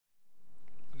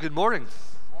Good morning.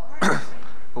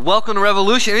 Welcome to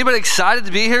Revolution. Anybody excited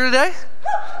to be here today?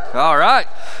 All right.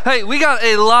 Hey, we got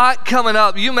a lot coming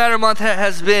up. You Matter Month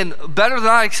has been better than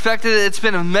I expected. It's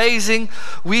been amazing.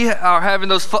 We are having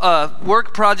those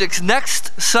work projects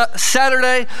next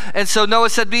Saturday, and so Noah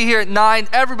said be here at 9.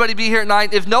 Everybody be here at 9.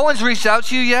 If no one's reached out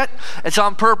to you yet, it's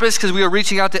on purpose because we are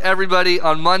reaching out to everybody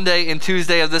on Monday and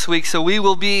Tuesday of this week, so we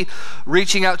will be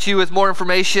reaching out to you with more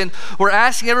information. We're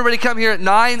asking everybody to come here at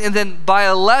 9, and then by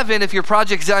 11, if your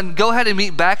project's done, go ahead and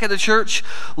meet back at the church.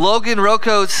 Logan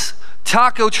Rocco's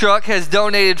taco truck has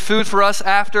donated food for us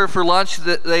for lunch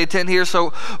that they attend here,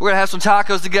 so we're gonna have some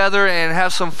tacos together and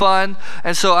have some fun,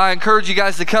 and so I encourage you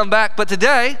guys to come back. But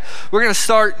today we're gonna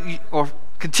start or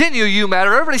continue You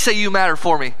Matter. Everybody say You Matter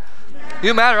for me.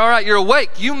 You Matter. All right, you're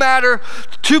awake. You Matter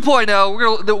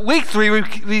 2.0. Week 3,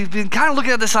 we've been kind of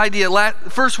looking at this idea.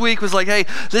 First week was like, hey,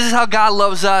 this is how God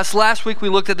loves us. Last week we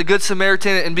looked at the Good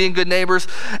Samaritan and being good neighbors.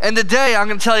 And today I'm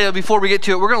going to tell you, before we get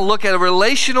to it, we're going to look at a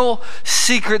relational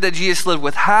secret that Jesus lived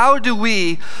with. How do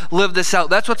we live this out?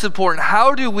 That's what's important.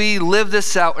 How do we live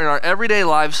this out in our everyday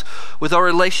lives with our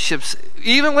relationships,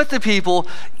 even with the people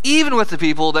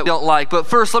that we don't like? But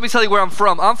first, let me tell you where I'm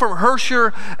from. I'm from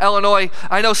Herscher, Illinois.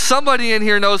 I know somebody in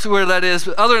here knows where that is,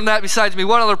 but other than that, besides me,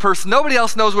 one other person, nobody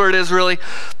else knows where it is really.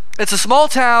 It's a small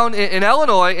town in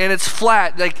Illinois, and it's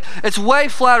flat. Like, it's way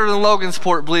flatter than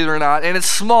Logansport, believe it or not, and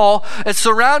it's small. It's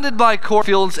surrounded by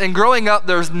cornfields, and growing up,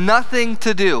 there's nothing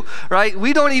to do, right?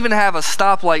 We don't even have a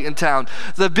stoplight in town.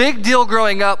 The big deal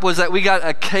growing up was that we got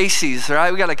a Casey's,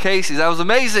 right? We got a Casey's. That was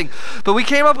amazing. But we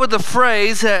came up with the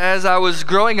phrase as I was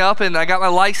growing up, and I got my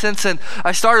license, and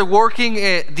I started working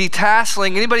at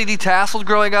detasseling. Anybody detasseled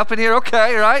growing up in here?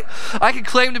 Okay, right? I could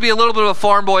claim to be a little bit of a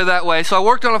farm boy that way. So I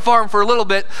worked on a farm for a little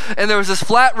bit, and there was this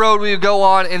flat road we would go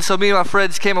on, and so me and my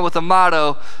friends came up with a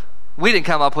motto. We didn't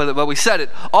come up with it, but we said it.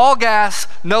 All gas,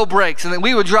 no brakes. And then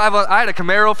we would drive on. I had a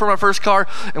Camaro for my first car,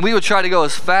 and we would try to go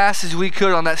as fast as we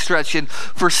could on that stretch. And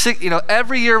for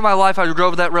every year of my life I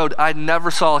drove that road, I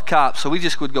never saw a cop. So we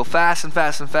just would go fast and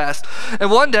fast and fast. And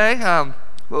one day,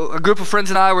 a group of friends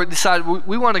and I decided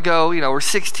we want to go, we're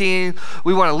 16,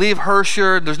 we want to leave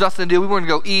Herscher, there's nothing to do, we want to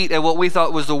go eat at what we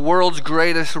thought was the world's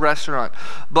greatest restaurant,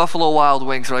 Buffalo Wild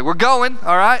Wings. We're like, we're going,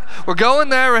 all right? We're going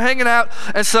there, we're hanging out.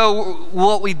 And so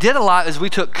what we did a lot is we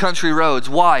took country roads.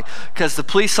 Why? Because the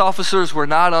police officers were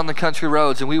not on the country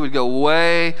roads, and we would go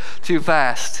way too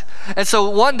fast. And so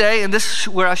one day, and this is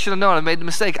where I should have known, I made the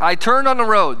mistake, I turned on the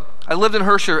road. I lived in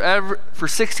Herscher for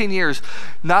 16 years.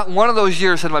 Not one of those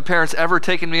years had my parents ever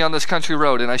taken me on this country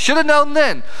road. And I should have known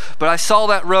then, but I saw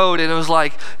that road and it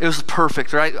was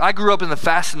perfect, right? I grew up in the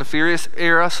Fast and the Furious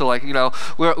era, so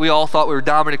we all thought we were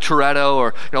Dominic Toretto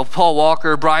or Paul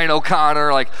Walker, Brian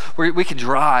O'Connor, we can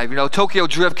drive. Tokyo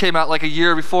Drift came out like a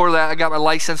year before that. I got my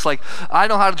license, I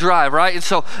know how to drive, right? And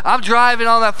so I'm driving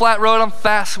on that flat road, I'm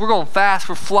fast, we're going fast,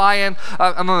 we're flying.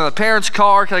 I'm in my parents'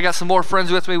 car because I got some more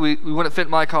friends with me. We wouldn't fit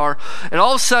in my car. And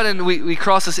all of a sudden, we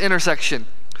cross this intersection.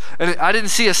 And I didn't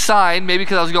see a sign, maybe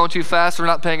because I was going too fast or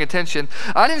not paying attention.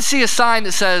 I didn't see a sign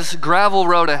that says gravel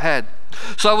road ahead.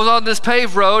 So I was on this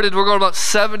paved road, and we're going about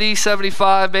 70,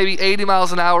 75, maybe 80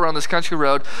 miles an hour on this country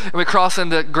road, and we cross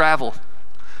into gravel.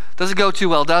 Doesn't go too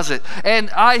well, does it?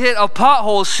 And I hit a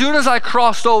pothole as soon as I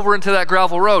crossed over into that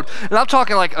gravel road. And I'm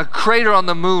talking like a crater on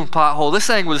the moon pothole. This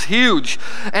thing was huge.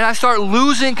 And I start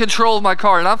losing control of my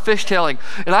car, and I'm fishtailing.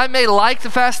 And I may like the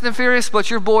Fast and Furious,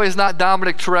 but your boy is not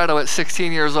Dominic Toretto at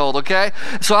 16 years old, okay?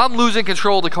 So I'm losing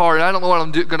control of the car, and I don't know what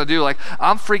I'm going to do.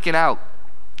 I'm freaking out.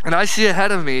 And I see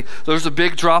ahead of me, there's a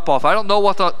big drop-off. I don't know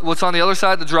what's on the other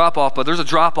side of the drop-off, but there's a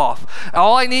drop-off.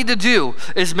 All I need to do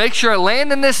is make sure I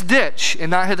land in this ditch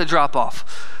and not hit the drop-off.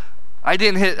 I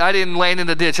didn't land in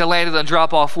the ditch. I landed on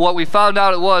drop-off. What we found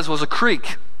out it was a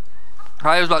creek.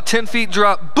 Right, it was about 10 feet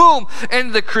drop, boom,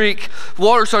 into the creek.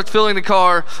 Water starts filling the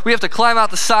car. We have to climb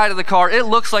out the side of the car. It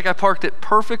looks like I parked it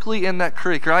perfectly in that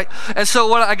creek, right? And so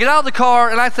when I get out of the car,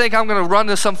 and I think I'm going to run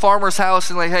to some farmer's house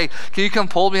and hey, can you come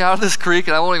pull me out of this creek?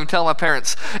 And I won't even tell my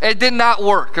parents. It did not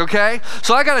work, okay?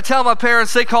 So I got to tell my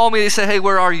parents. They call me. They say, hey,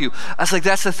 where are you? I was like,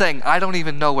 that's the thing. I don't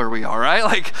even know where we are,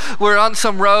 right? We're on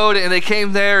some road, and they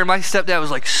came there, and my stepdad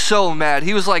was so mad.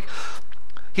 He was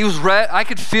red. I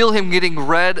could feel him getting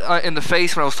red in the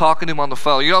face when I was talking to him on the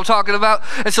phone. You know what I'm talking about?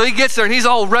 And so he gets there, and he's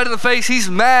all red in the face. He's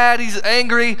mad. He's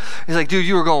angry. He's like, dude,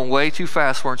 you were going way too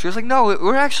fast, weren't you? I was like, no,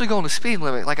 we're actually going the speed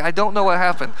limit. I don't know what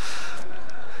happened.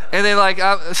 And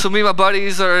then, so me and my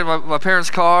buddies are in my parents'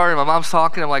 car, and my mom's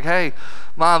talking. I'm like, hey,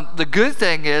 Mom, the good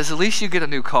thing is at least you get a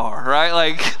new car,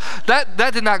 right? That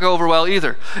did not go over well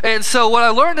either. And so what I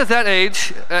learned at that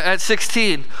age, at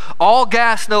 16, all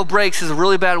gas, no brakes is a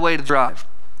really bad way to drive.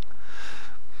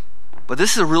 but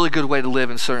this is a really good way to live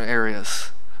in certain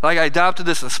areas. Like I adopted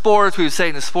this in sports, we would say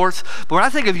it in sports, but when I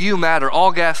think of you matter,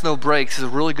 all gas, no brakes is a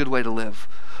really good way to live.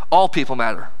 All people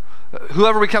matter.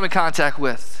 Whoever we come in contact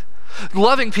with.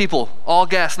 Loving people, all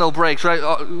gas, no brakes, right?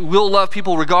 We'll love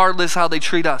people regardless how they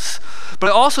treat us. But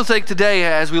I also think today,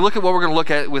 as we look at what we're going to look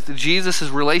at with Jesus'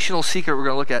 relational secret, we're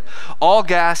going to look at all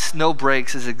gas, no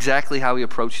brakes is exactly how he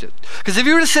approached it. Because if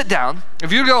you were to sit down,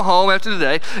 if you were to go home after the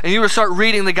day, and you were to start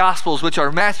reading the Gospels, which are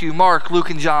Matthew, Mark, Luke,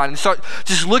 and John, and start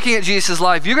just looking at Jesus'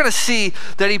 life, you're going to see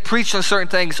that he preached on certain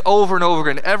things over and over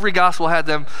again. Every Gospel had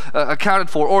them accounted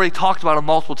for, or he talked about them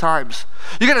multiple times.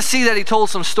 You're going to see that he told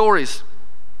some stories.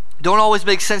 Don't always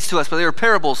make sense to us, but they were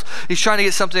parables. He's trying to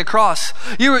get something across.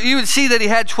 You would see that he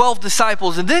had 12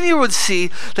 disciples, and then you would see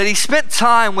that he spent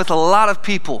time with a lot of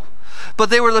people.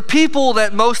 But they were the people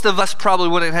that most of us probably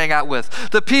wouldn't hang out with.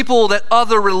 The people that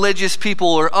other religious people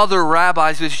or other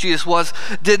rabbis, which Jesus was,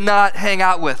 did not hang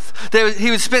out with. He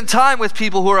would spend time with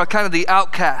people who are kind of the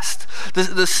outcast,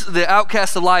 the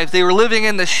outcast of life. They were living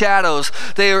in the shadows.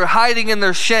 They were hiding in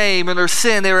their shame and their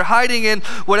sin. They were hiding in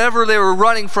whatever they were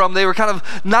running from. They were kind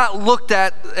of not looked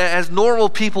at as normal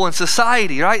people in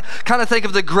society, right? Kind of think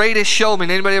of The Greatest Showman.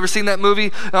 Anybody ever seen that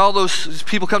movie? And all those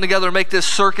people come together and make this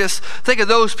circus. Think of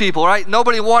those people, right?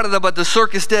 Nobody wanted them, but the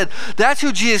circus did. That's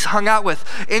who Jesus hung out with.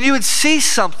 And you would see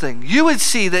something. You would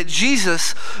see that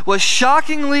Jesus was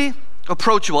shockingly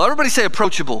approachable. Everybody say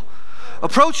approachable.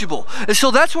 Approachable. And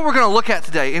so that's what we're going to look at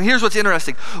today. And here's what's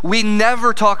interesting. We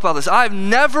never talk about this. I've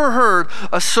never heard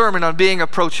a sermon on being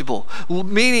approachable,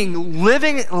 meaning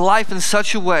living life in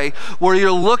such a way where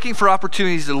you're looking for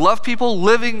opportunities to love people,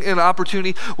 living in an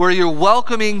opportunity where you're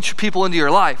welcoming people into your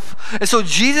life. And so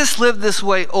Jesus lived this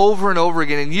way over and over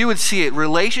again, and you would see it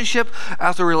relationship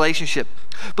after relationship.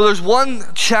 But there's one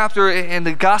chapter in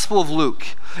the Gospel of Luke,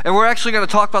 and we're actually going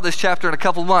to talk about this chapter in a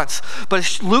couple months, but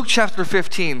it's Luke chapter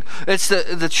 15. It's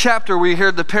the chapter where you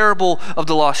hear the parable of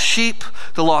the lost sheep,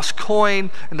 the lost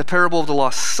coin, and the parable of the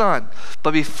lost son.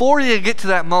 But before you get to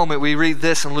that moment, we read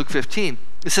this in Luke 15.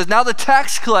 It says, now the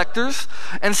tax collectors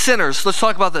and sinners, let's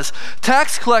talk about this.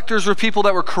 Tax collectors were people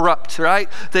that were corrupt, right?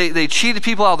 They cheated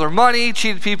people out of their money,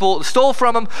 cheated people, stole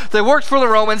from them. They worked for the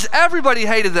Romans. Everybody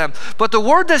hated them. But the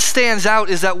word that stands out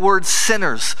is that word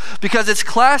sinners, because it's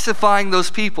classifying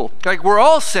those people. Like, we're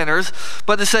all sinners,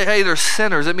 but to say, hey, they're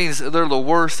sinners, it means they're the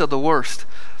worst of the worst.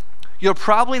 You're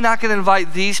probably not going to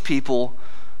invite these people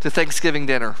to Thanksgiving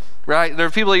dinner. Right? There are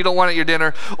people that you don't want at your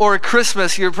dinner, or at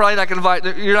Christmas, you're probably not going to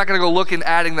invite, you're not going to go look and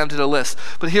adding them to the list.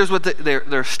 But here's what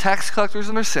they're tax collectors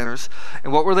and they're sinners.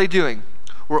 And what were they doing?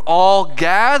 We're all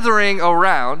gathering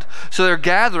around. So they're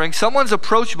gathering, someone's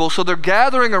approachable, so they're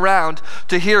gathering around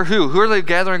to hear who? Who are they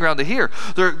gathering around to hear?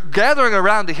 They're gathering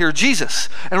around to hear Jesus.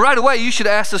 And right away, you should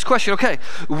ask this question, okay,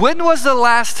 when was the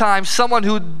last time someone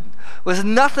who was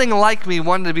nothing like me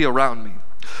wanted to be around me?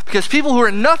 Because people who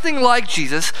are nothing like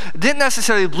Jesus, didn't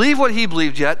necessarily believe what he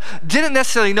believed yet, didn't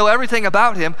necessarily know everything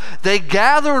about him, they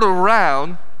gathered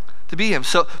around to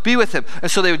be with him. And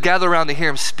so they would gather around to hear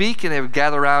him speak, and they would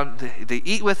gather around to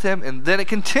eat with him, and then it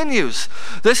continues.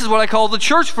 This is what I call the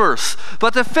church verse.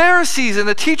 But the Pharisees and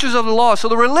the teachers of the law, so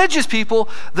the religious people,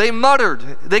 they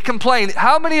muttered, they complained.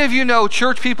 How many of you know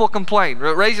church people complain?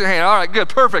 Raise your hand. All right, good,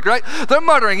 perfect, right? They're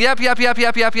muttering, yap, yap, yap,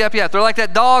 yap, yap, yap, yap. They're like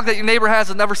that dog that your neighbor has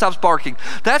that never stops barking.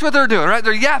 That's what they're doing, right?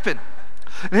 They're yapping.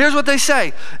 And here's what they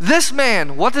say. This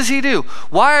man, what does he do?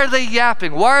 Why are they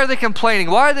yapping? Why are they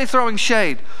complaining? Why are they throwing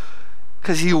shade?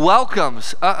 Because he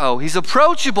welcomes, he's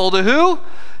approachable to who?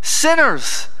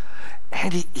 Sinners.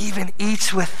 And he even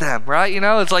eats with them, right? You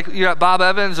know, it's like you're at Bob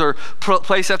Evans or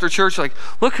place after church, like,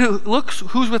 look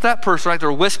who's with that person, right?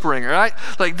 They're whispering, right?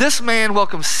 Like, this man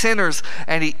welcomes sinners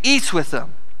and he eats with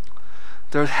them.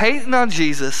 They're hating on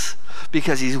Jesus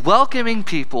because he's welcoming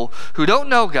people who don't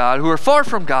know God, who are far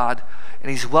from God,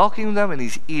 and he's welcoming them and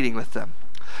he's eating with them.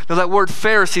 Now, that word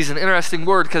Pharisee is an interesting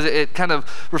word because it kind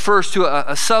of refers to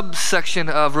a subsection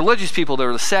of religious people. There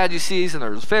were the Sadducees and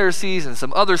there were the Pharisees and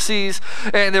some other C's,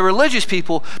 and they're religious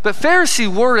people. But Pharisee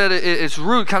word at its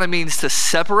root kind of means to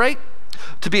separate,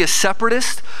 to be a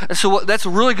separatist. And so that's a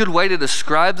really good way to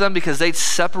describe them, because they'd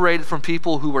separated from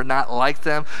people who were not like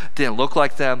them, didn't look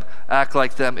like them, act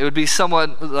like them. It would be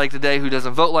someone like today who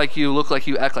doesn't vote like you, look like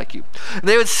you, act like you. And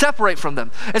they would separate from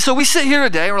them. And so we sit here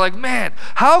today and we're like, man,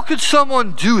 how could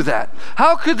someone do that?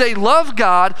 How could they love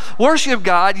God, worship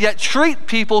God, yet treat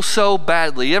people so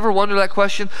badly? You ever wonder that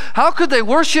question? How could they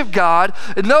worship God,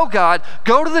 know God,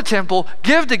 go to the temple,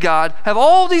 give to God, have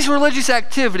all these religious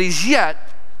activities, yet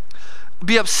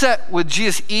be upset when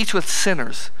Jesus eats with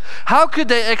sinners? How could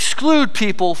they exclude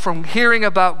people from hearing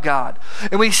about God?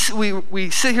 And we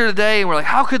sit here today and we're like,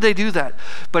 how could they do that?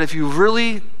 But if you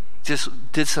really just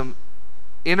did some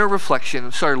inner reflection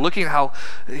and started looking at how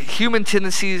human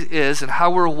tendencies is and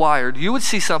how we're wired, you would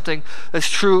see something that's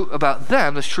true about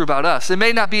them, that's true about us. It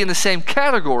may not be in the same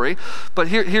category, but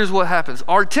here's what happens.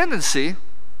 Our tendency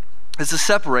is to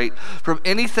separate from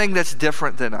anything that's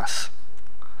different than us.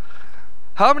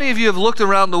 How many of you have looked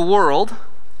around the world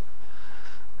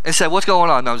and said, what's going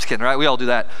on? No, I'm just kidding, right? We all do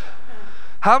that.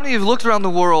 How many of you have looked around the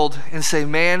world and say,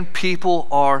 man, people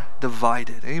are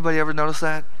divided? Anybody ever notice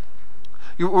that?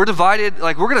 We're divided.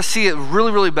 Like, we're going to see it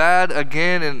really, really bad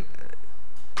again, and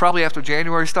probably after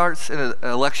January starts in an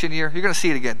election year. You're going to see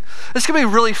it again. It's going to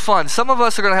be really fun. Some of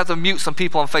us are going to have to mute some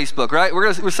people on Facebook, right?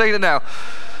 We're saying it now.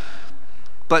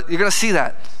 But you're going to see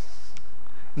that.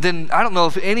 Then I don't know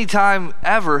if any time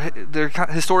ever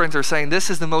historians are saying this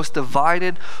is the most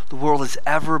divided the world has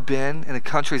ever been and the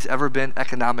country has ever been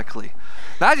economically.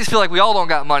 Now I just feel like we all don't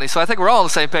got money, so I think we're all on the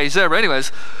same page there. But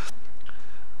anyways,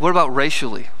 what about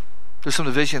racially? There's some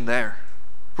division there.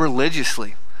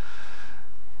 Religiously.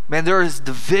 Man, there is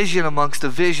division amongst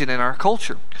division in our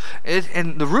culture.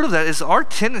 And the root of that is our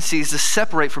tendency is to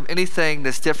separate from anything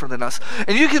that's different than us.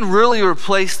 And you can really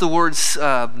replace the words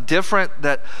different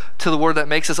to the word that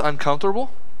makes us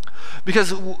uncomfortable.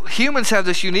 Because humans have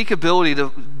this unique ability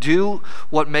to do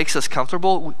what makes us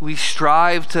comfortable. We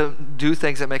strive to do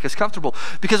things that make us comfortable.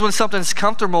 Because when something's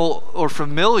comfortable or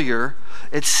familiar,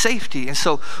 it's safety. And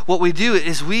so what we do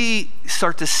is we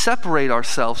start to separate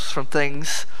ourselves from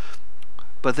things,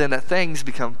 but then that things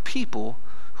become people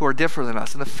who are different than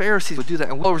us. And the Pharisees would do that.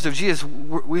 And followers of Jesus,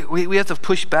 we have to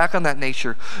push back on that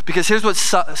nature. Because here's what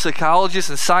psychologists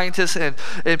and scientists and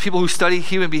people who study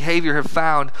human behavior have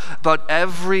found about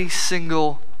every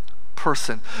single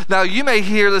person. Now, you may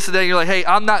hear this today and you're like, hey,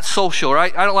 I'm not social,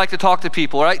 right? I don't like to talk to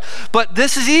people, right? But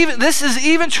this is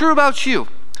even true about you.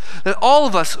 That all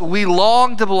of us, we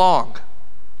long to belong.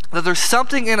 That there's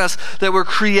something in us that we're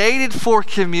created for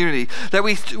community, that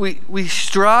we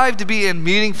strive to be in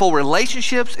meaningful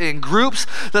relationships, in groups,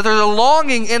 that there's a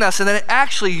longing in us, and that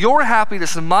actually your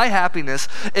happiness and my happiness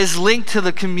is linked to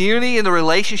the community and the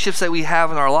relationships that we have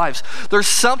in our lives. There's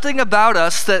something about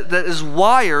us that is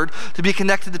wired to be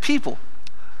connected to people.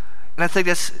 And I think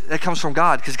that comes from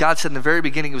God, because God said in the very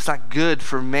beginning it was not good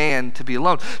for man to be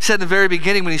alone. He said in the very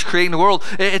beginning when he's creating the world,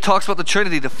 it talks about the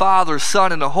Trinity, the Father,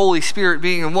 Son, and the Holy Spirit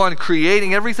being in one,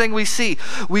 creating everything we see.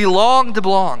 We long to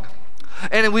belong.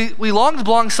 And we long to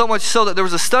belong so much so that there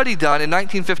was a study done in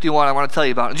 1951 I want to tell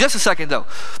you about. In just a second though.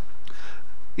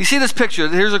 You see this picture?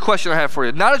 Here's a question I have for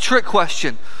you. Not a trick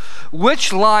question.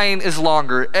 Which line is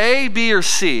longer, A, B, or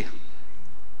C?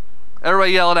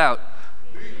 Everybody yell it out.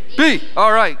 B.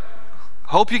 All right.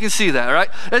 Hope you can see that, all right?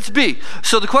 It's B.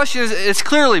 So the question is, it's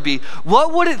clearly B.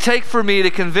 What would it take for me to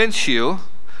convince you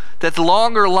that the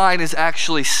longer line is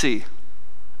actually C?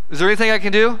 Is there anything I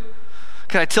can do?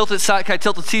 Can I tilt it Can I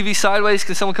tilt the TV sideways?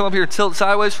 Can someone come up here and tilt it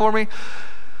sideways for me?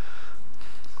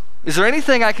 Is there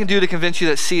anything I can do to convince you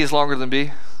that C is longer than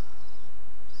B?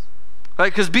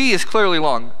 Right? Because B is clearly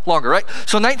longer, right?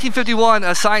 So in 1951,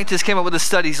 a scientist came up with a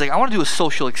study. He's like, I want to do a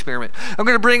social experiment. I'm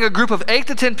going to bring a group of 8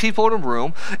 to 10 people in a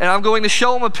room, and I'm going to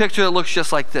show them a picture that looks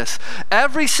just like this.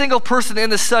 Every single person in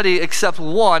the study except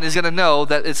one is going to know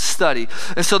that it's a study.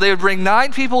 And so they would bring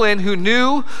 9 people in who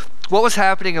knew what was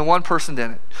happening and one person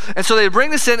didn't. And so they would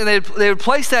bring this in and they would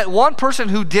place that one person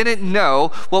who didn't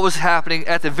know what was happening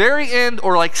at the very end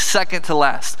or like second to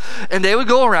last. And they would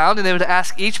go around and they would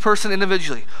ask each person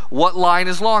individually, what line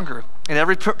is longer? And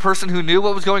every person who knew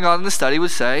what was going on in the study would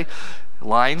say,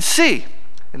 line C.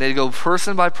 And they'd go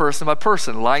person by person by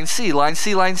person, line C, line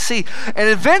C, line C. And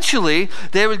eventually,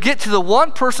 they would get to the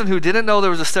one person who didn't know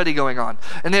there was a study going on.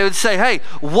 And they would say, hey,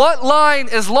 what line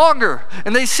is longer?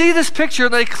 And they see this picture,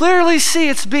 and they clearly see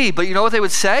it's B. But you know what they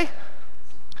would say?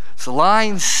 It's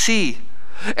line C.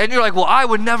 And you're like, well, I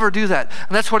would never do that.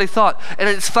 And that's what he thought. And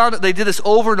it's found that they did this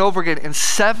over and over again. And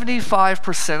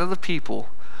 75% of the people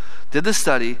did the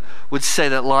study would say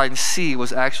that line C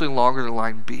was actually longer than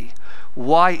line B.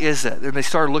 Why is that? And they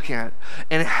started looking at it.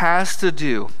 And it has to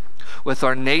do with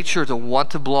our nature to want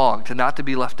to belong, to not to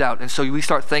be left out. And so we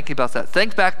start thinking about that.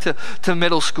 Think back to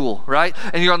middle school, right?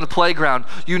 And you're on the playground.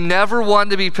 You never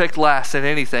want to be picked last in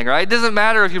anything, right? It doesn't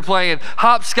matter if you're playing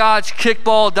hopscotch,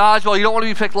 kickball, dodgeball. You don't want to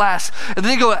be picked last. And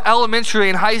then you go to elementary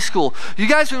and high school. You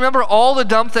guys remember all the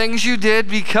dumb things you did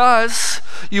because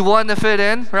you wanted to fit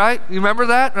in, right? You remember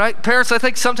that, right? Parents, I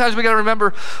think sometimes we got to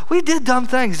remember, we did dumb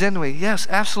things, didn't we? Yes,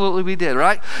 absolutely we did,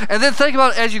 right? And then think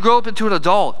about it as you grow up into an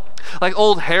adult. like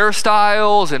old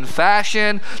hairstyles and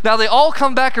fashion. Now they all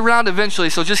come back around eventually,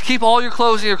 so just keep all your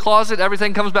clothes in your closet,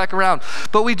 everything comes back around.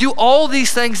 But we do all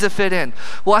these things to fit in.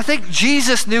 Well, I think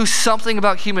Jesus knew something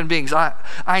about human beings. I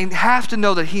have to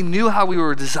know that he knew how we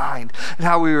were designed and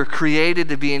how we were created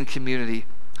to be in community.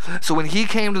 So when he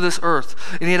came to this earth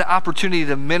and he had an opportunity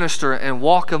to minister and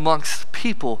walk amongst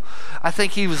people, I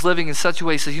think he was living in such a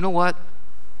way, he says, you know what?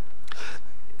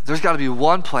 There's got to be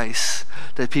one place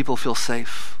that people feel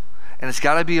safe. And it's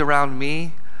got to be around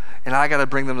me, and I got to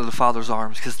bring them to the Father's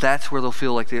arms, because that's where they'll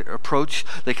feel like they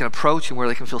can approach and where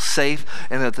they can feel safe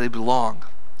and that they belong.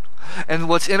 And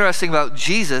what's interesting about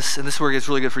Jesus, and this is where it gets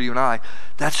really good for you and I,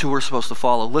 that's who we're supposed to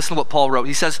follow. Listen to what Paul wrote.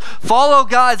 He says, follow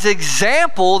God's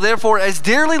example, therefore, as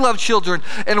dearly loved children,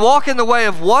 and walk in the way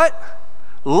of what?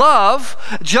 Love,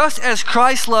 just as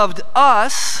Christ loved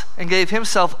us and gave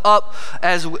himself up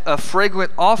as a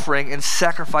fragrant offering and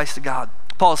sacrifice to God.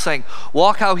 Paul is saying,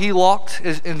 walk how he walked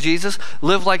in Jesus,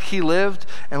 live like he lived,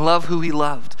 and love who he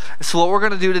loved. And so what we're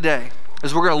going to do today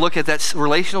is we're going to look at that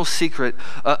relational secret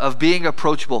of being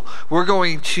approachable. We're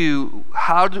going to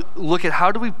look at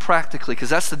how do we practically,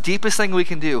 because that's the deepest thing we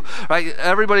can do, right?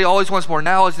 Everybody always wants more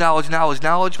knowledge,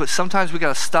 but sometimes we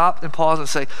got to stop and pause and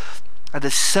say, at the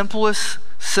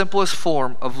simplest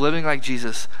form of living like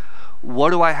Jesus, what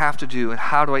do I have to do and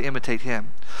how do I imitate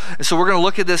him? And so we're going to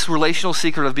look at this relational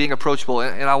secret of being approachable.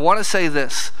 And I want to say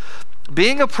this,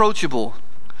 being approachable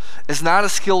is not a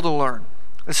skill to learn.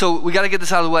 And so we got to get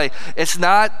this out of the way. It's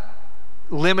not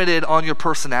limited on your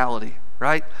personality,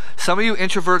 right? Some of you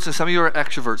introverts and some of you are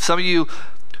extroverts. Some of you,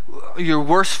 your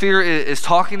worst fear is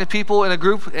talking to people in a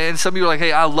group, and some of you are like,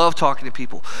 hey, I love talking to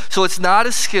people. So it's not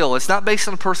a skill. It's not based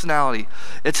on personality.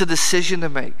 It's a decision to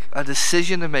make,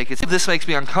 This makes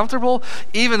me uncomfortable.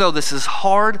 Even though this is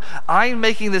hard, I'm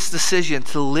making this decision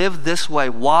to live this way.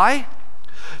 Why?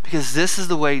 Because this is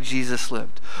the way Jesus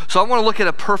lived. So I want to look at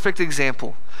a perfect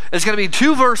example. It's going to be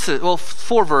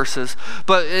 4 verses,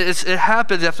 but it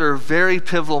happens after a very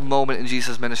pivotal moment in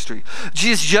Jesus' ministry.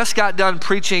 Jesus just got done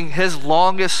preaching his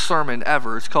longest sermon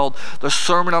ever. It's called the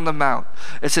Sermon on the Mount.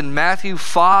 It's in Matthew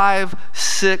 5,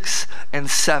 6, and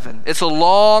 7. It's a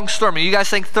long sermon. You guys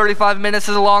think 35 minutes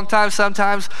is a long time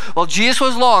sometimes? Well, Jesus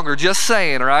was longer, just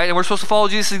saying, right? And we're supposed to follow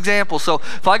Jesus' example. So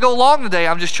if I go long today,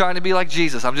 I'm just trying to be like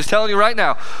Jesus. I'm just telling you right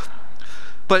now.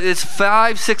 But it's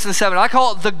 5, 6, and 7. I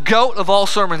call it the GOAT of all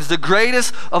sermons, the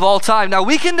greatest of all time. Now,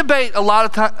 we can debate a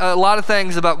lot of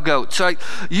things about GOATs. Right?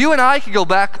 You and I could go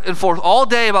back and forth all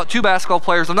day about 2 basketball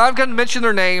players. I'm not going to mention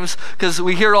their names because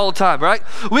we hear it all the time, right?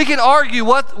 We can argue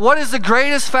what is the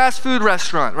greatest fast food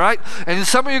restaurant, right? And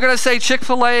some of you are going to say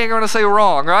Chick-fil-A and you're going to say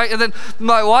wrong, right? And then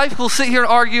my wife will sit here and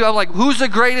argue. I'm like, who's the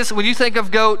greatest? When you think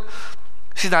of GOAT,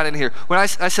 she's not in here. When I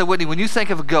said, Whitney, when you think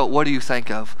of a GOAT, what do you think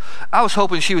of? I was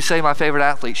hoping she would say my favorite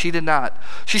athlete. She did not.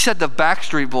 She said the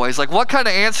Backstreet Boys. Like, what kind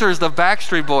of answer is the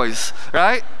Backstreet Boys,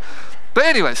 right? But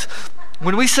anyways,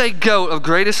 when we say GOAT of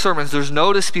greatest sermons, there's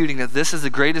no disputing that this is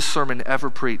the greatest sermon ever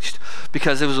preached,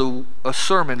 because it was a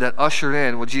sermon that ushered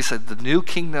in what Jesus said, the new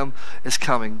kingdom is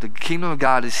coming. The kingdom of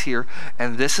God is here,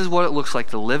 and this is what it looks like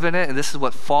to live in it, and this is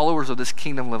what followers of this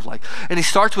kingdom live like. And he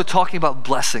starts with talking about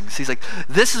blessings. He's like,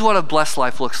 this is what a blessed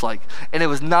life looks like. And it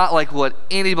was not like what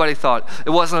anybody thought.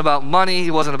 It wasn't about money.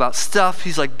 It wasn't about stuff.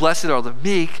 He's like, blessed are the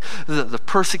meek, the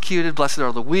persecuted, blessed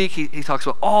are the weak. He talks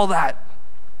about all that.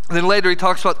 And then later he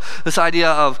talks about this idea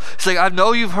of, he's like, I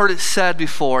know you've heard it said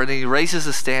before, and then he raises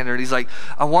the standard. He's like,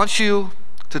 I want you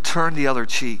to turn the other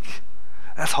cheek.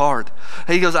 That's hard.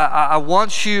 And he goes, I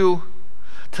want you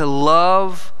to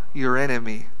love your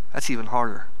enemy. That's even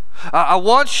harder. I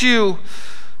want you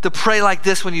to pray like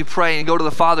this when you pray and go to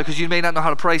the Father, because you may not know how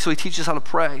to pray, so he teaches how to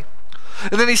pray.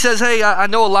 And then he says, hey, I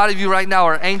know a lot of you right now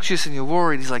are anxious and you're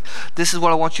worried. He's like, this is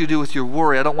what I want you to do with your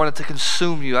worry. I don't want it to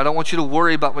consume you. I don't want you to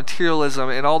worry about materialism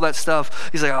and all that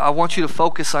stuff. He's like, I want you to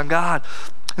focus on God.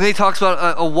 And then he talks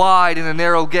about a wide and a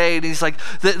narrow gate. And he's like,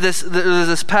 there's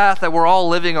this path that we're all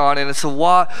living on, and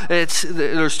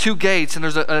there's 2 gates, and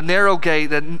there's a narrow gate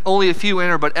that only a few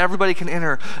enter, but everybody can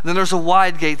enter. And then there's a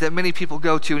wide gate that many people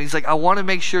go to. And he's like, I want to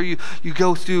make sure you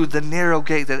go through the narrow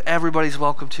gate that everybody's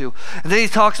welcome to. And then he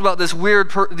talks about this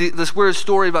weird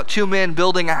story about 2 men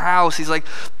building a house. He's like,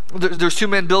 there's 2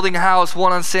 men building a house,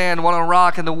 one on sand, one on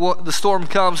rock, and the storm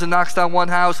comes and knocks down one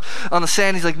house on the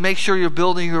sand. He's like, make sure you're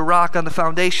building your rock on the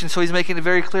foundation. So he's making it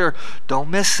very clear,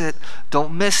 don't miss it.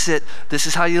 This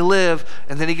is how you live.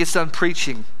 And then he gets done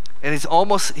preaching, and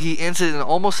he ends it in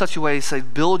almost such a way, he says,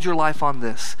 build your life on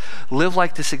this. Live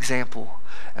like this example.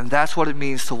 And that's what it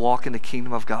means to walk in the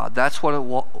kingdom of God. That's what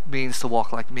it means to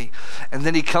walk like me. And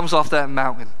then he comes off that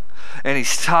mountain. and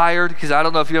he's tired, because I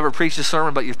don't know if you ever preached a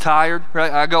sermon, but you're tired,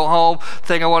 right? I go home,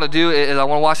 thing I want to do is I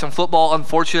want to watch some football.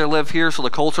 Unfortunately, I live here, so the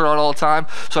Colts are on all the time,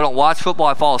 so I don't watch football.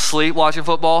 I fall asleep watching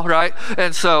football, right?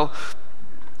 And so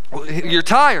you're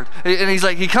tired. And he's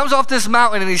like, he comes off this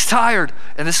mountain and he's tired.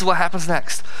 And this is what happens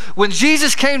next. When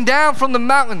Jesus came down from the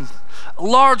mountain,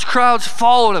 large crowds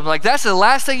followed him. Like, that's the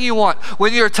last thing you want.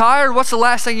 When you're tired, what's the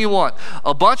last thing you want?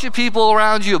 A bunch of people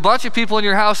around you, a bunch of people in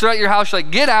your house. They're at your house, you're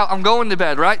like, get out, I'm going to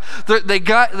bed, right? They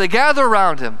gather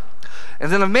around him.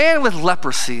 And then a man with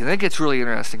leprosy, and it gets really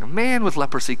interesting. A man with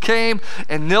leprosy came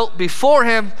and knelt before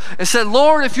him and said,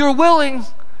 Lord, if you're willing,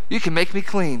 you can make me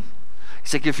clean.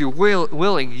 He's like, if you're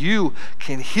willing, you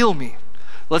can heal me.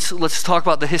 Let's talk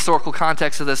about the historical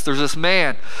context of this. There's this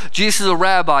man. Jesus is a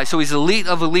rabbi, so he's elite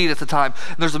of elite at the time.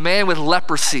 And there's a man with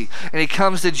leprosy, and he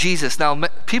comes to Jesus. Now,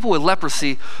 people with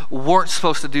leprosy weren't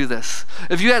supposed to do this.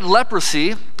 If you had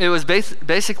leprosy, it was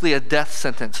basically a death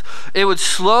sentence. It would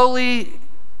slowly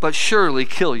but surely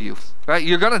kill you, right?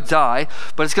 You're going to die,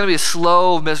 but it's going to be a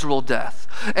slow, miserable death.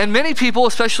 And many people,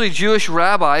 especially Jewish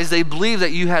rabbis, they believe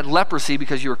that you had leprosy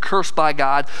because you were cursed by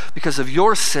God because of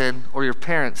your sin or your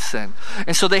parents' sin.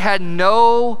 And so they had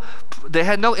no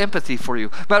empathy for you.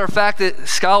 Matter of fact, that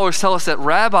scholars tell us that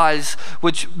rabbis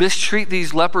would mistreat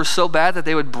these lepers so bad that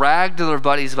they would brag to their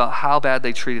buddies about how bad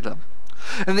they treated them.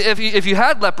 And if you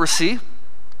had leprosy,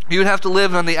 you would have to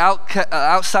live on the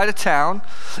outside of town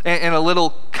in a little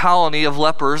colony of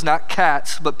lepers, not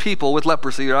cats, but people with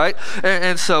leprosy, right?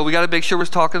 And so we got to make sure we're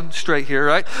talking straight here,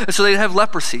 right? And so they'd have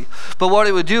leprosy. But what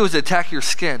it would do is attack your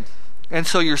skin. And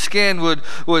so your skin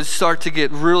would start to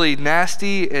get really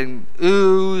nasty and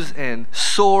ooze and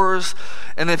sores.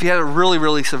 And if you had it really,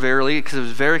 really severely, because it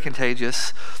was very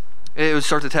contagious, it would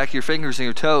start to attack your fingers and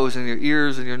your toes and your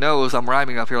ears and your nose. I'm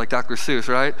rhyming up here like Dr. Seuss,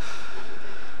 right?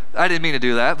 I didn't mean to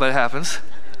do that, but it happens.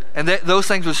 And those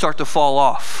things would start to fall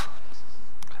off.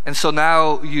 And so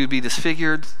now you'd be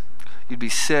disfigured, you'd be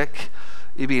sick,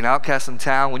 you'd be an outcast in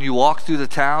town. When you walk through the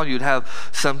town, you'd have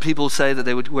some people say that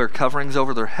they would wear coverings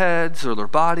over their heads or their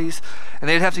bodies, and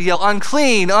they'd have to yell,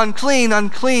 unclean, unclean,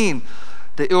 unclean.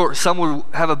 Or some would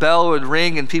have a bell would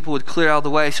ring and people would clear out of the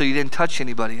way so you didn't touch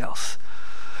anybody else.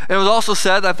 And it was also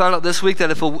said, I found out this week, that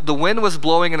if the wind was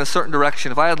blowing in a certain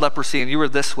direction, if I had leprosy and you were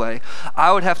this way,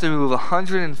 I would have to move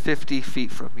 150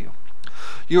 feet from you.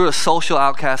 You were a social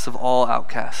outcast of all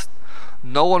outcasts.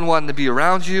 No one wanted to be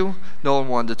around you. No one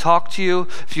wanted to talk to you.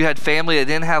 If you had family that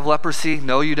didn't have leprosy,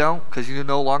 no, you don't, because you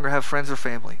no longer have friends or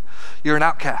family. You're an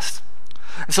outcast.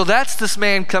 And so that's this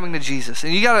man coming to Jesus.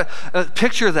 And you got to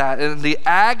picture that and the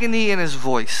agony in his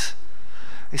voice.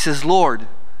 He says, Lord,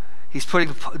 he's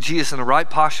putting Jesus in the right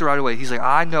posture right away. He's like,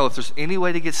 I know if there's any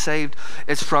way to get saved,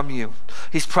 it's from you.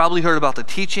 He's probably heard about the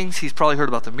teachings. He's probably heard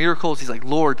about the miracles. He's like,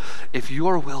 Lord, if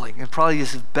you're willing, and probably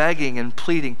just begging and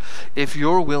pleading, if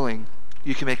you're willing,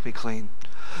 you can make me clean.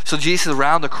 So Jesus is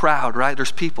around the crowd, right?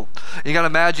 There's people. And you got to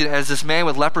imagine, as this man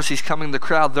with leprosy is coming to the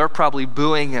crowd, they're probably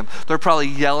booing him. They're probably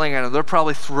yelling at him. They're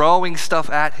probably throwing stuff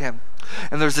at him.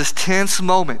 And there's this tense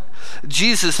moment.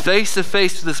 Jesus face to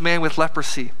face with this man with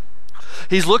leprosy.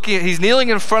 He's kneeling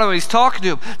in front of him, he's talking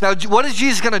to him. Now, what is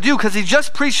Jesus going to do? Because he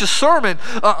just preached a sermon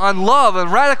on love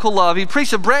and radical love. He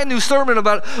preached a brand new sermon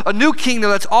about a new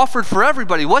kingdom that's offered for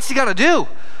everybody. What's he going to do?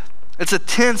 It's a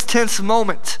tense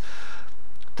moment.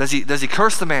 Does he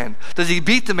curse the man? Does he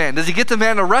beat the man? Does he get the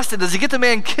man arrested? Does he get the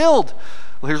man killed?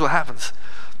 Well, here's what happens.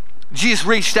 Jesus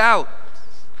reached out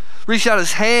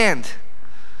his hand,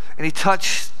 and he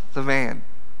touched the man.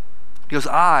 He goes,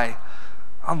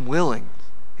 I'm willing.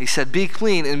 He said, be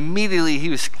clean. Immediately he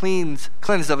was cleansed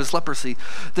of his leprosy.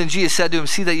 Then Jesus said to him,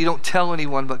 see that you don't tell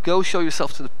anyone, but go show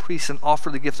yourself to the priest and offer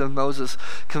the gift of Moses'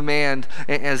 command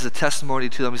as a testimony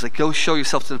to them. He's like, go show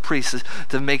yourself to the priest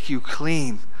to make you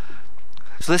clean.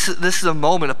 So this is a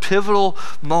moment, a pivotal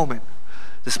moment.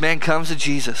 This man comes to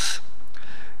Jesus.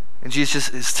 And Jesus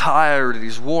just is tired and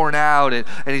he's worn out and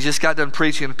he's just got done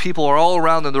preaching and people are all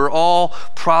around him. They're all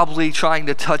probably trying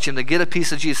to touch him to get a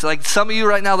piece of Jesus. Like some of you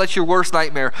right now, that's your worst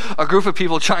nightmare. A group of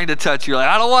people trying to touch you. You're like,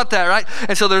 I don't want that, right?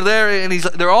 And so they're there and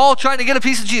they're all trying to get a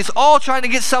piece of Jesus, all trying to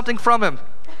get something from him.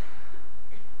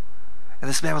 And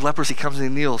this man with leprosy comes and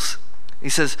he kneels. He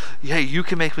says, hey, you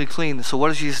can make me clean. So what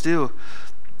does Jesus do?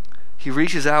 He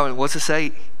reaches out and what's it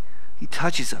say? He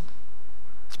touches him.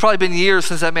 It's probably been years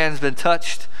since that man's been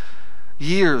touched.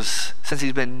 Years since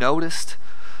he's been noticed.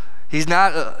 He's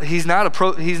not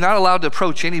allowed to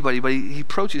approach anybody, but he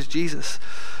approaches Jesus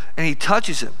and he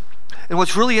touches him. And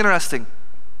what's really interesting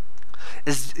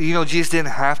is, Jesus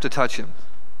didn't have to touch him.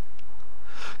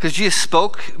 Because Jesus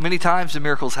spoke many times and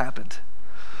miracles happened.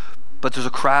 But there's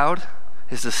a crowd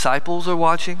His disciples are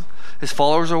watching. His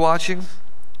followers are watching.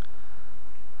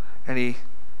 And he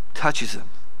touches him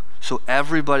so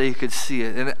everybody could see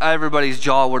it. And everybody's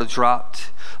jaw would have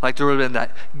dropped. Like there would have been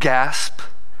that gasp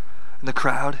in the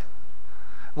crowd.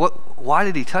 Why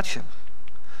did he touch him?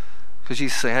 Because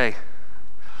Jesus said, hey,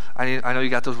 I know you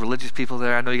got those religious people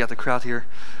there. I know you got the crowd here.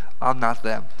 I'm not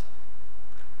them.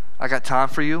 I got time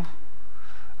for you.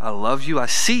 I love you. I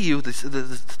see you.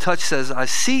 The touch says, I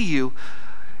see you.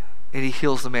 And he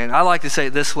heals the man. I like to say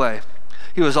it this way.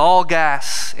 He was all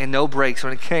gas and no brakes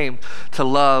when it came to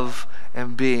love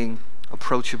and being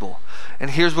approachable.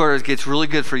 And here's where it gets really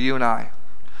good for you and I.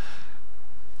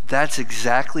 That's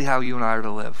exactly how you and I are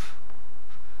to live.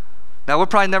 Now, we're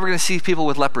probably never going to see people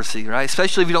with leprosy, right?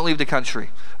 Especially if you don't leave the country,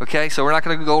 okay? So we're not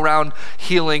going to go around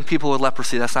healing people with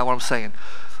leprosy. That's not what I'm saying.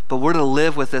 But we're to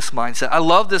live with this mindset. I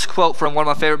love this quote from one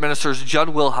of my favorite ministers, Jud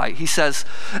Wilhite. He says,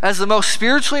 as the most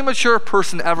spiritually mature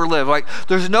person ever lived, like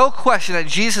there's no question that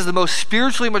Jesus is the most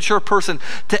spiritually mature person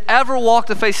to ever walk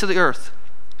the face of the earth.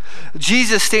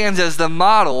 Jesus stands as the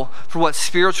model for what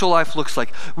spiritual life looks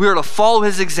like. We are to follow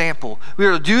his example. We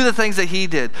are to do the things that he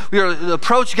did. We are to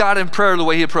approach God in prayer the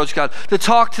way he approached God, to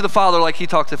talk to the Father like he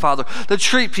talked to the Father, to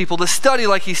treat people, to study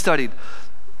like he studied.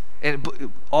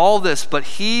 And all this, but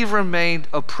he remained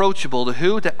approachable to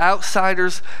who? To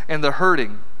outsiders and the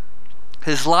hurting.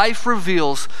 His life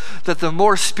reveals that the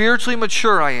more spiritually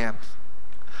mature I am,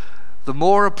 the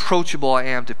more approachable I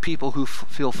am to people who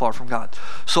feel far from God.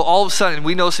 So all of a sudden,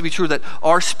 we know this to be true, that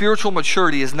our spiritual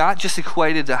maturity is not just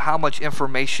equated to how much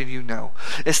information you know.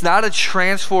 It's not a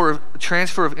transfer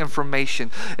of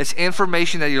information. It's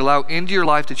information that you allow into your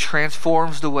life that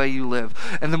transforms the way you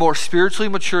live. And the more spiritually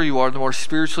mature you are, the more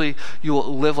spiritually you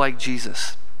will live like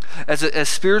Jesus. As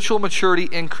spiritual maturity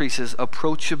increases,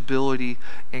 approachability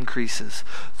increases.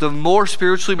 The more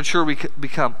spiritually mature we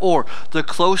become, or the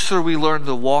closer we learn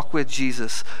to walk with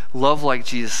Jesus, love like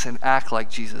Jesus, and act like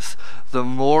Jesus, the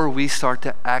more we start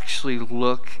to actually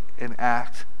look and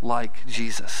act like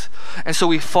Jesus. And so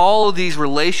we follow these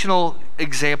relational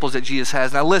examples that Jesus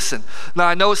has. Now listen, now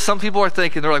I know some people are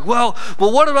thinking, they're like, well,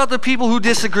 what about the people who I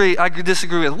disagree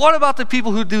with? What about the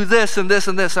people who do this and this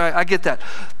and this? I get that.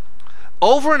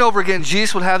 Over and over again,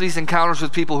 Jesus would have these encounters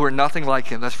with people who are nothing like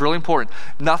him. That's really important.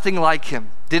 Nothing like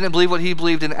him. Didn't believe what he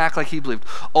believed, didn't act like he believed.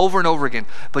 Over and over again.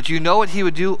 But you know what he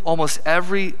would do? Almost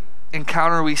every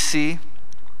encounter we see,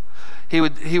 he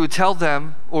would tell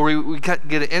them, or we get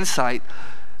an insight,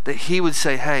 that he would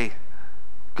say, hey,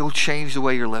 go change the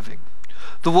way you're living.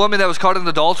 The woman that was caught in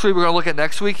adultery, we're going to look at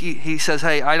next week, he says,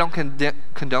 hey, I don't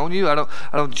condone you. I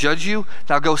don't judge you.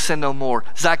 Now go sin no more.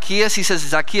 Zacchaeus, he says,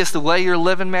 Zacchaeus, the way you're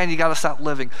living, man, you got to stop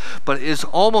living. But it's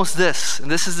almost this,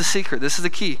 and this is the secret, this is the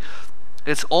key.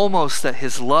 It's almost that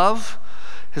his love,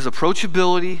 his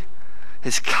approachability,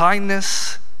 his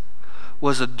kindness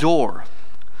was a door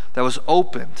that was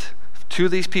opened to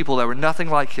these people that were nothing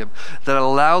like him, that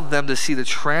allowed them to see the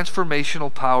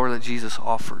transformational power that Jesus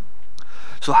offered.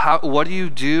 So what do you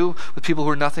do with people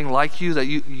who are nothing like you, that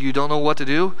you don't know what to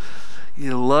do?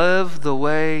 You live the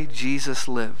way Jesus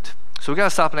lived. So we got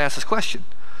to stop and ask this question.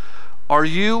 Are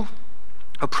you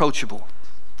approachable?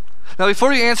 Now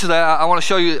before you answer that, I want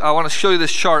to show you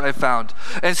this chart I found.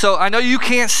 And so I know you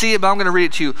can't see it, but I'm going to read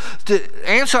it to you. To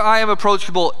answer I am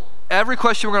approachable, every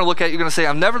question we're going to look at, you're going to say,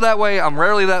 I'm never that way, I'm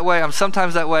rarely that way, I'm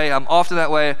sometimes that way, I'm often that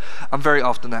way, I'm very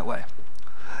often that way.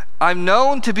 I'm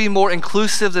known to be more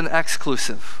inclusive than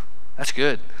exclusive. That's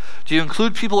good. Do you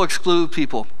include people or exclude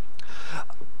people?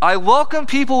 I welcome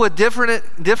people with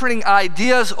differing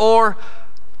ideas, or,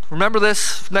 remember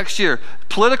this next year,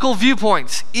 political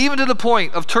viewpoints, even to the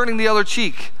point of turning the other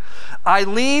cheek. I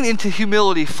lean into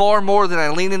humility far more than I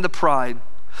lean into pride.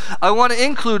 I want to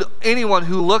include anyone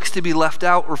who looks to be left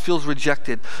out or feels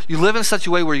rejected. You live in such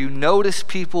a way where you notice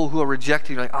people who are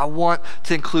rejected. You're like, I want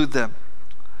to include them.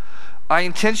 I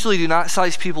intentionally do not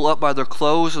size people up by their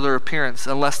clothes or their appearance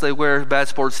unless they wear bad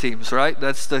sports teams, right?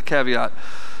 That's the caveat.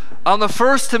 I'm the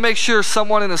first to make sure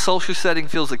someone in a social setting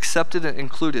feels accepted and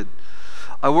included.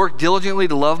 I work diligently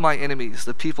to love my enemies,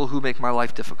 the people who make my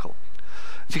life difficult.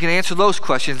 If you can answer those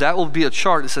questions, that will be a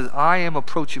chart that says, I am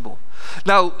approachable.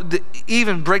 Now, to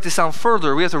even break this down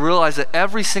further, we have to realize that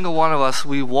every single one of us,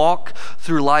 we walk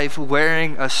through life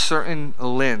wearing a certain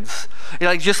lens. You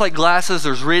know, just like glasses,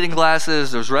 there's reading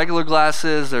glasses, there's regular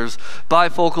glasses, there's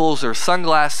bifocals, there's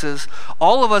sunglasses.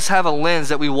 All of us have a lens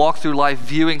that we walk through life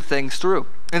viewing things through.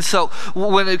 And so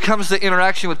when it comes to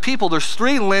interaction with people, there's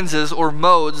three lenses, or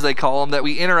modes they call them, that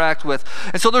we interact with.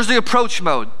 And so there's the approach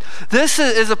mode. This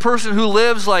is a person who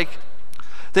lives like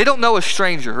They don't know a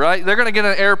stranger, right? They're going to get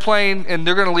on an airplane and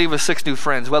they're going to leave with 6 new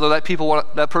friends, whether that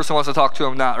person wants to talk to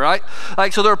them or not, right?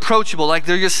 Like, so they're approachable. Like,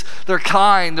 they're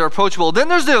kind, they're approachable. Then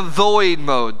there's the avoid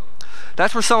mode.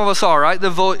 That's where some of us are, right?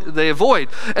 They avoid.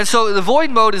 And so the avoid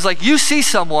mode is like you see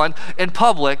someone in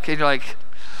public and you're like,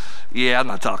 yeah, I'm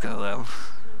not talking to them.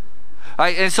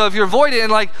 Right? And so if you're avoiding,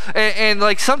 and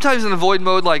like sometimes in avoid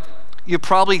mode, like, you're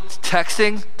probably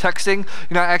texting. You're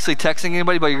not actually texting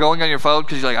anybody, but you're going on your phone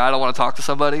because you're like, I don't want to talk to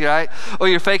somebody, right? Or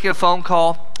you're faking a phone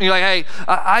call. And you're like, hey,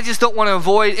 I just don't want to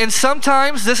avoid. And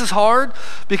sometimes this is hard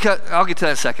because, I'll get to that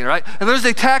in a second, right? And there's the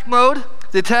attack mode.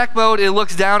 The attack mode, it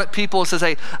looks down at people and says,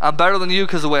 hey, I'm better than you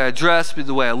because the way I dress,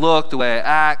 the way I look, the way I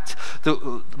act,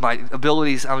 my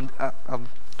abilities, I'm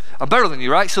better than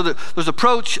you, right? So there's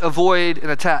approach, avoid, and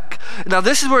attack. Now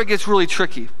this is where it gets really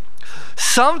tricky.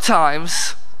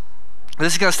 Sometimes,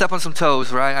 this is going to step on some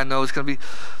toes, right? I know it's going to be.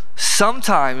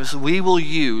 Sometimes we will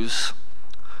use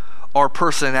our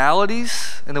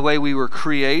personalities and the way we were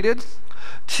created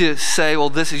to say, well,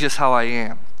 this is just how I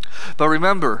am. But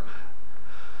remember,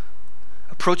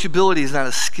 approachability is not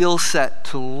a skill set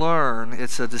to learn,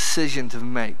 it's a decision to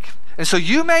make. And so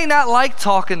you may not like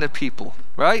talking to people,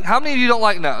 right? How many of you don't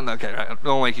like, no, okay, right,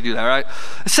 don't make you do that, right?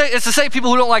 It's the same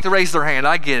people who don't like to raise their hand,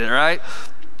 I get it, right?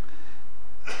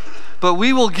 But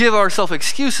we will give ourselves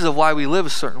excuses of why we live a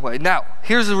certain way. Now,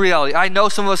 here's the reality. I know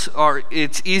some of us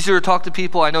it's easier to talk to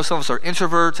people. I know some of us are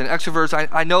introverts and extroverts.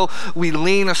 I know we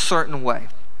lean a certain way.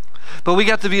 But we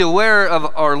got to be aware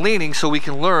of our leaning so we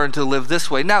can learn to live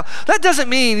this way. Now, that doesn't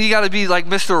mean you got to be like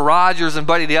Mr. Rogers and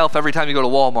Buddy the Elf every time you go to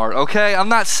Walmart, okay? I'm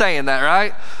not saying that,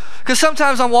 right? Because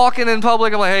sometimes I'm walking in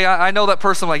public, I'm like, hey, I know that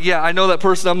person. I'm like, yeah, I know that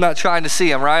person. I'm not trying to see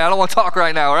him, right? I don't want to talk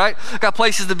right now, right? Got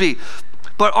places to be.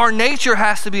 But our nature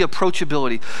has to be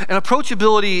approachability. And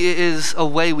approachability is a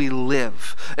way we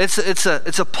live. It's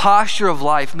a posture of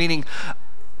life, meaning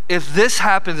if this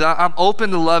happens, I'm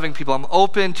open to loving people. I'm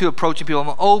open to approaching people.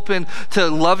 I'm open to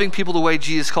loving people the way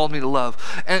Jesus called me to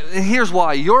love. And here's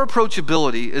why. Your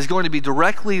approachability is going to be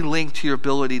directly linked to your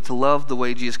ability to love the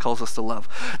way Jesus calls us to love.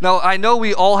 Now, I know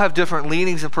we all have different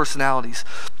leanings and personalities,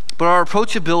 but our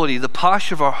approachability, the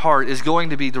posture of our heart, is going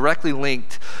to be directly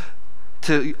linked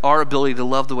to our ability to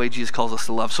love the way Jesus calls us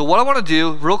to love. So what I want to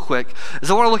do real quick is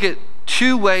I want to look at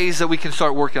 2 ways that we can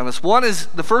start working on this.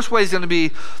 The first way is going to be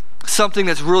something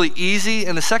that's really easy,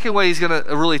 and the second way is going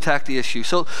to really attack the issue.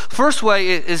 So first way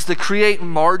is to create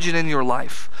margin in your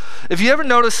life. If you ever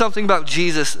notice something about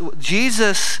Jesus,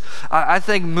 I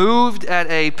think, moved at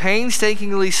a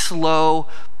painstakingly slow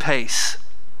pace.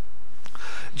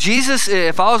 Jesus,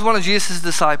 if I was one of Jesus'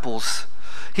 disciples,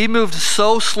 he moved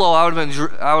so slow, I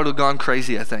would have gone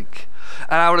crazy, I think.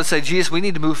 And I would have said, Jesus, we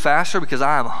need to move faster because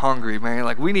I am hungry, man.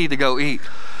 Like, we need to go eat.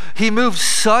 He moved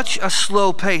such a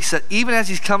slow pace that even as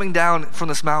he's coming down from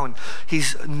this mountain,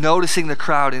 he's noticing the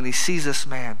crowd and he sees this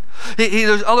man.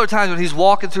 There's other times when he's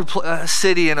walking through a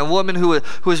city and a woman who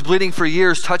is bleeding for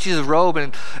years touches his robe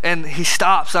and he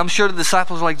stops. I'm sure the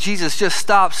disciples are like, Jesus, just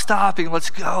stopping, let's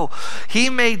go. He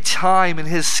made time in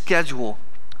his schedule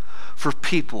for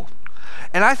people.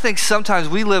 And I think sometimes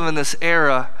we live in this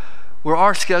era where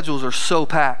our schedules are so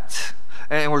packed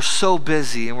and we're so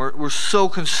busy and we're so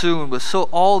consumed with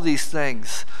all these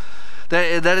things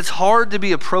that it's hard to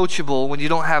be approachable when you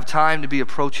don't have time to be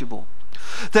approachable.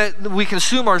 That we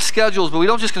consume our schedules, but we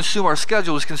don't just consume our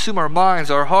schedules, consume our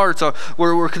minds, our hearts,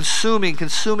 we're consuming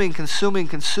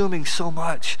so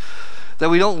much that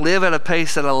we don't live at a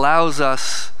pace that allows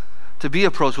us to be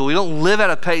approachable. We don't live at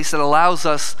a pace that allows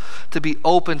us to be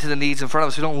open to the needs in front of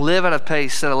us. We don't live at a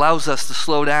pace that allows us to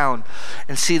slow down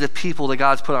and see the people that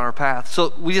God's put on our path.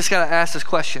 So we just got to ask this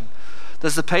question.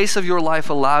 Does the pace of your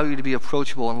life allow you to be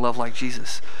approachable and love like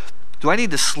Jesus? Do I need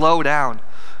to slow down?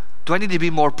 Do I need to be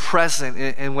more present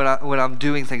when I'm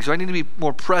doing things? Do I need to be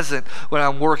more present when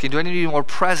I'm working? Do I need to be more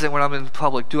present when I'm in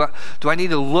public? Do I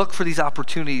need to look for these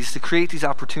opportunities, to create these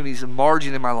opportunities and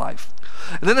margin in my life?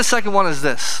 And then the second one is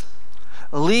this.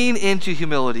 Lean into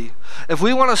humility. If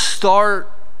we want to start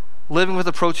living with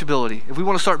approachability, if we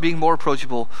want to start being more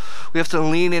approachable, we have to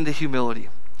lean into humility.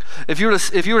 If you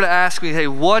were to ask me, hey,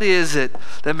 what is it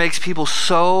that makes people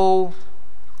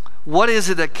what is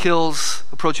it that kills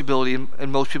approachability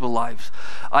in most people's lives?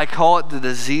 I call it the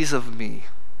disease of me.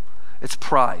 It's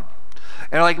pride.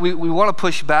 And like we want to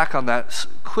push back on that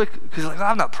quick because like,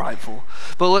 I'm not prideful.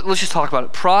 But let's just talk about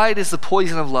it. Pride is the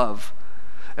poison of love.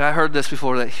 And I heard this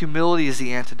before, that humility is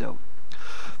the antidote.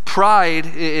 Pride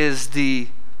is the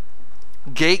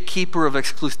gatekeeper of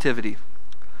exclusivity.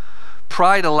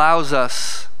 Pride allows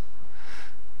us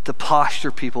to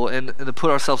posture people and to put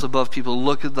ourselves above people,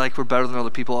 look like we're better than other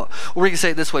people. Or we can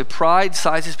say it this way: pride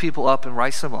sizes people up and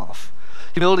writes them off.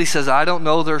 Humility says, I don't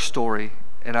know their story,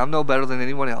 and I'm no better than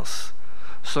anyone else,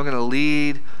 so I'm going to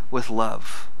lead with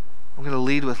love. I'm going to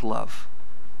lead with love.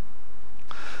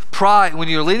 Pride, when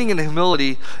you're leading into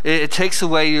humility, it takes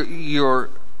away your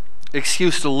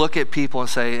excuse to look at people and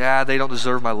say, they don't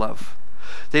deserve my love.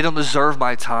 They don't deserve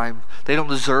my time. They don't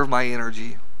deserve my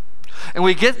energy. And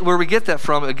where we get that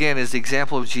from, again, is the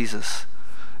example of Jesus.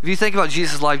 If you think about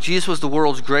Jesus' life, Jesus was the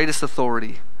world's greatest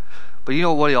authority. But you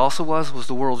know what he also was? Was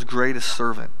the world's greatest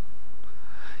servant.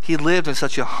 He lived in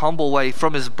such a humble way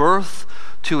from his birth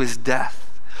to his death.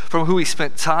 From who he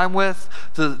spent time with,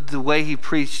 the way he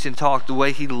preached and talked, the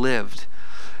way he lived.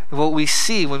 And what we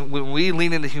see when we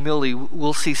lean into humility,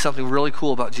 we'll see something really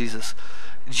cool about Jesus.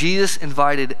 Jesus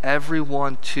invited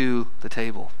everyone to the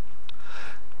table.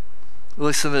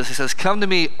 Listen to this. He says, come to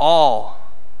me all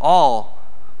you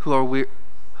who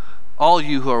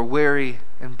are weary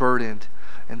and burdened,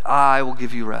 and I will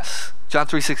give you rest. John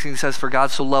 3:16 says, for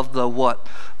God so loved the what?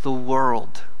 The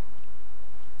world.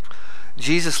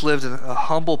 Jesus lived in a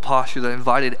humble posture that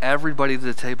invited everybody to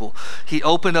the table. He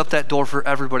opened up that door for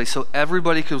everybody so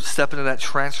everybody could step into that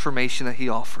transformation that he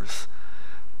offers.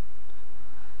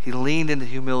 He leaned into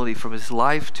humility from his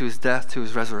life to his death to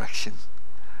his resurrection.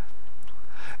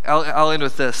 I'll end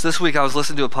with this. This week I was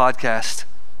listening to a podcast.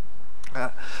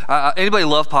 Anybody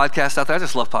love podcasts out there? I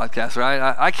just love podcasts,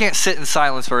 right? I can't sit in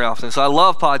silence very often, so I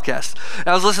love podcasts. And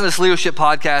I was listening to this leadership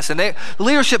podcast, and the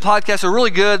leadership podcasts are really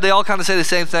good. They all kind of say the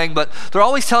same thing, but they're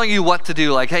always telling you what to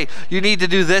do. Like, hey, you need to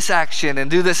do this action and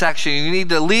do this action. You need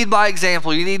to lead by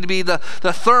example. You need to be the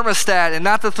thermostat and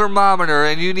not the thermometer,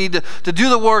 and you need to do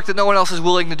the work that no one else is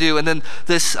willing to do. And then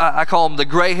this, I call him the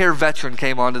gray-haired veteran,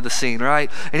 came onto the scene,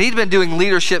 right? And he'd been doing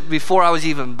leadership before I was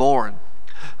even born,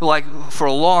 like for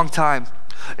a long time.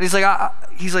 And he's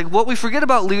like, what we forget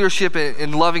about leadership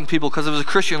and loving people, because it was a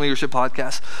Christian leadership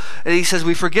podcast. And he says,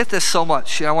 we forget this so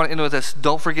much. And I want to end with this.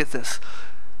 Don't forget this.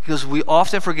 Because we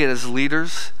often forget as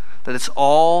leaders that it's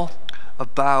all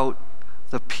about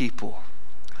the people.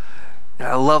 And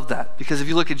I love that, because if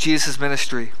you look at Jesus'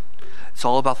 ministry, it's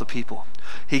all about the people.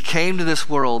 He came to this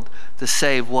world to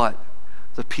save what?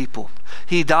 The people.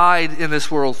 He died in this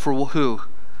world for who?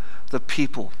 The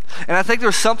people. And I think there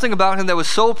was something about him that was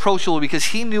so approachable, because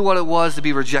he knew what it was to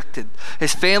be rejected.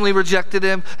 His family rejected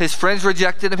him. His friends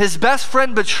rejected him. His best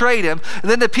friend betrayed him. And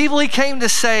then the people he came to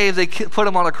save, they put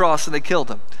him on a cross and they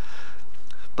killed him.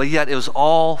 But yet it was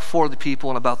all for the people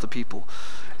and about the people.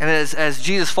 And as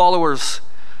Jesus followers,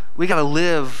 we got to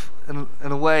live in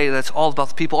a way that's all about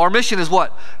the people. Our mission is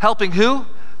what? Helping who?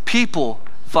 People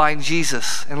find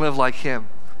Jesus and live like him.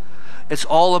 It's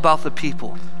all about the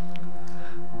people.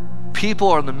 People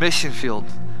are the mission field.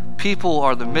 People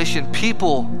are the mission.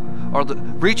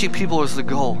 Reaching people is the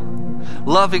goal.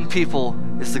 Loving people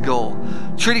is the goal.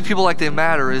 Treating people like they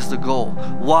matter is the goal.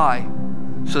 Why?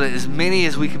 So that as many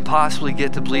as we can possibly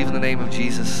get to believe in the name of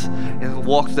Jesus and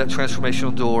walk through that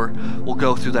transformational door will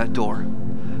go through that door.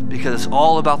 Because it's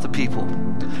all about the people.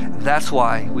 That's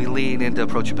why we lean into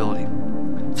approachability.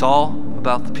 It's all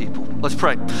about the people. Let's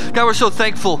pray. God, we're so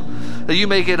thankful that you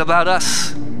make it about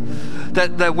us.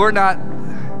 That we're not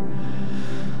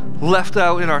left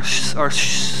out in our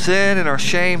sin and our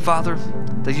shame, Father.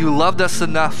 That you loved us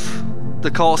enough to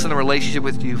call us in a relationship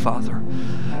with you, Father.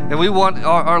 And we want,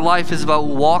 our life is about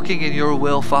walking in your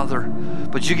will, Father.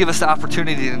 But you give us the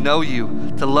opportunity to know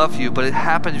you, to love you. But it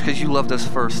happens because you loved us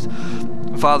first.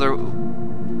 Father,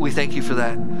 we thank you for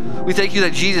that. We thank you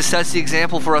that Jesus sets the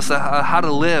example for us how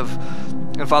to live.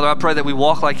 And Father, I pray that we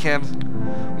walk like him,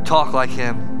 we talk like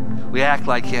him, we act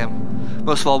like him.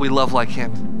 Most of all, we love like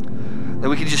him. That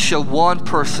we can just show one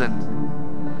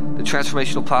person the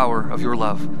transformational power of your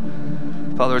love.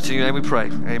 Father, it's in your name we pray.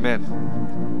 Amen.